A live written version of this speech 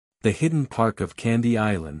The hidden park of Candy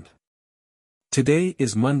Island. Today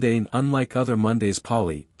is Monday, and unlike other Mondays,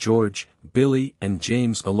 Polly, George, Billy, and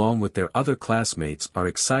James along with their other classmates are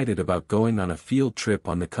excited about going on a field trip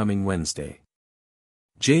on the coming Wednesday.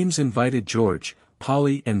 James invited George,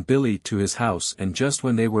 Polly and Billy to his house, and just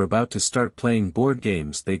when they were about to start playing board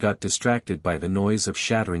games they got distracted by the noise of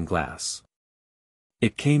shattering glass.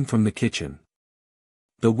 It came from the kitchen.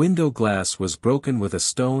 The window glass was broken with a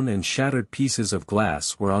stone, and shattered pieces of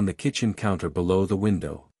glass were on the kitchen counter below the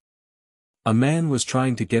window. A man was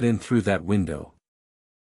trying to get in through that window.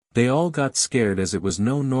 They all got scared, as it was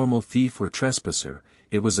no normal thief or trespasser,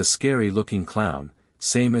 it was a scary-looking clown,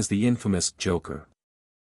 same as the infamous Joker.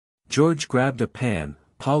 George grabbed a pan,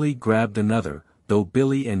 Polly grabbed another, though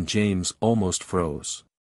Billy and James almost froze.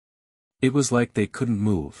 It was like they couldn't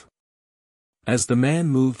move. As the man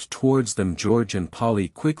moved towards them, George and Polly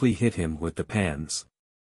quickly hit him with the pans.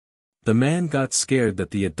 The man got scared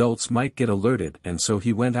that the adults might get alerted, and so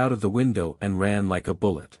he went out of the window and ran like a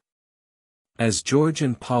bullet. As George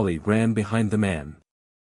and Polly ran behind the man,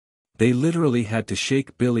 they literally had to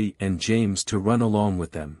shake Billy and James to run along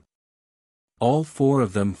with them. All four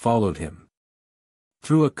of them followed him.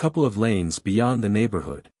 Through a couple of lanes beyond the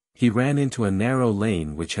neighborhood, he ran into a narrow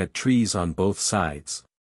lane which had trees on both sides.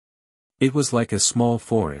 It was like a small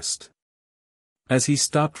forest. As he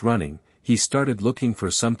stopped running, he started looking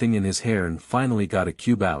for something in his hair and finally got a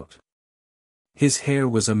cube out. His hair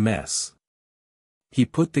was a mess. He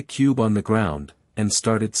put the cube on the ground, and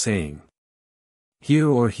started saying, "Here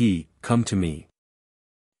or he, come to me.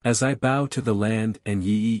 As I bow to the land and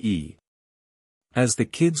ye. As the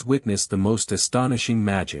kids witnessed the most astonishing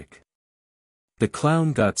magic. The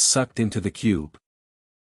clown got sucked into the cube.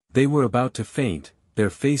 They were about to faint, their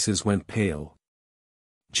faces went pale.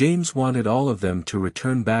 James wanted all of them to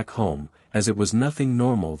return back home, as it was nothing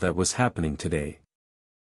normal that was happening today.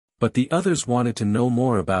 But the others wanted to know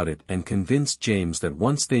more about it and convinced James that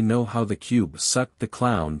once they know how the cube sucked the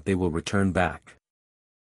clown they will return back.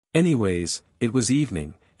 Anyways, it was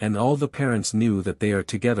evening, and all the parents knew that they are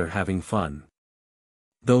together having fun.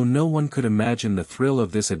 Though no one could imagine the thrill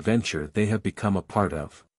of this adventure they have become a part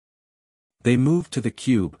of. They moved to the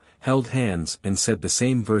cube, held hands and said the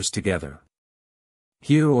same verse together.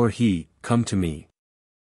 Here or he, come to me.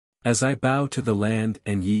 As I bow to the land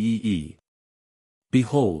and ye.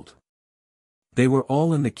 Behold. They were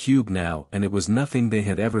all in the cube now, and it was nothing they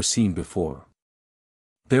had ever seen before.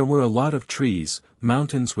 There were a lot of trees,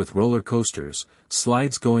 mountains with roller coasters,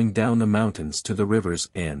 slides going down the mountains to the river's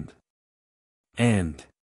end. And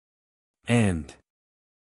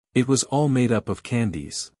it was all made up of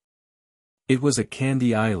candies. It was a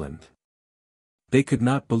candy island. They could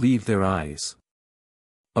not believe their eyes.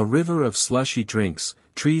 A river of slushy drinks,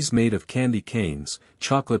 trees made of candy canes,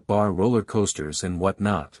 chocolate bar roller coasters and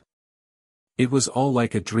whatnot. It was all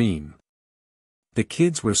like a dream. The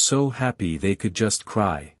kids were so happy they could just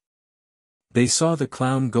cry. They saw the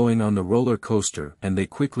clown going on the roller coaster and they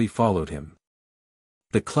quickly followed him.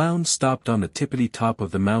 The clown stopped on the tippity top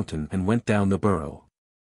of the mountain and went down the burrow.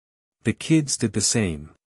 The kids did the same.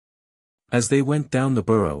 As they went down the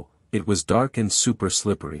burrow, it was dark and super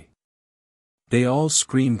slippery. They all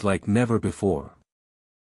screamed like never before.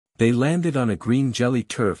 They landed on a green jelly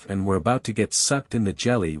turf and were about to get sucked in the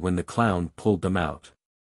jelly when the clown pulled them out.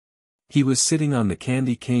 He was sitting on the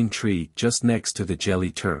candy cane tree just next to the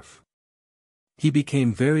jelly turf. He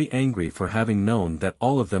became very angry for having known that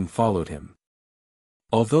all of them followed him.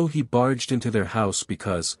 Although he barged into their house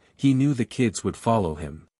because he knew the kids would follow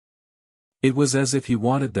him. It was as if he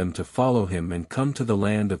wanted them to follow him and come to the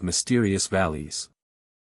land of mysterious valleys.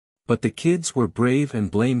 But the kids were brave and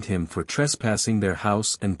blamed him for trespassing their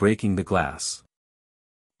house and breaking the glass.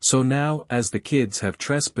 So now, as the kids have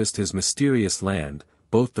trespassed his mysterious land,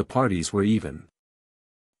 both the parties were even.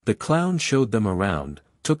 The clown showed them around,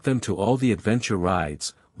 took them to all the adventure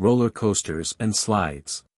rides, roller coasters and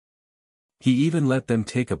slides. He even let them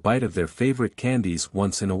take a bite of their favorite candies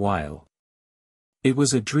once in a while. It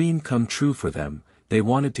was a dream come true for them. They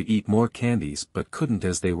wanted to eat more candies but couldn't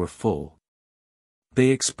as they were full. They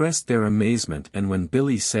expressed their amazement, and when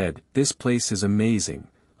Billy said, "This place is amazing,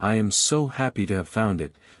 I am so happy to have found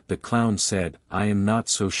it," the clown said, "I am not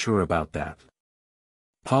so sure about that."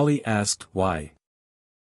 Polly asked why.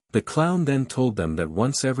 The clown then told them that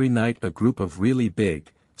once every night a group of really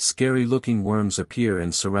big, scary-looking worms appear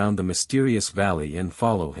and surround the mysterious valley and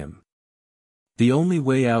follow him. The only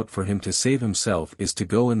way out for him to save himself is to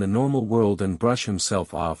go in the normal world and brush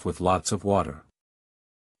himself off with lots of water.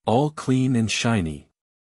 All clean and shiny.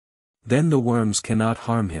 Then the worms cannot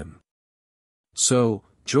harm him. So,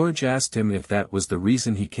 George asked him if that was the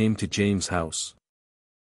reason he came to James' house.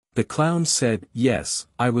 The clown said, "Yes,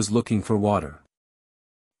 I was looking for water."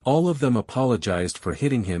 All of them apologized for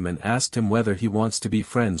hitting him and asked him whether he wants to be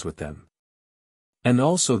friends with them. And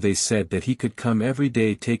also they said that he could come every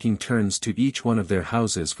day taking turns to each one of their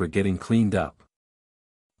houses for getting cleaned up.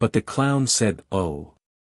 But the clown said, "Oh,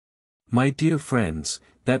 my dear friends,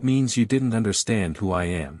 that means you didn't understand who I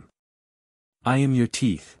am. I am your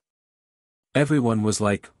teeth." Everyone was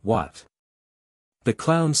like, "What?" The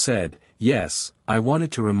clown said, "Yes, I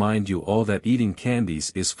wanted to remind you all that eating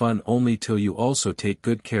candies is fun only till you also take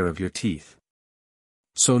good care of your teeth.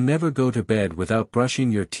 So never go to bed without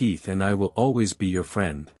brushing your teeth and I will always be your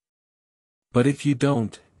friend. But if you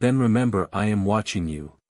don't, then remember I am watching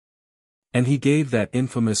you." And he gave that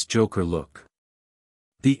infamous Joker look.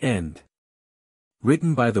 The end.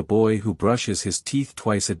 Written by the boy who brushes his teeth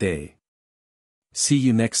twice a day. See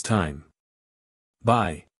you next time.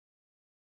 Bye.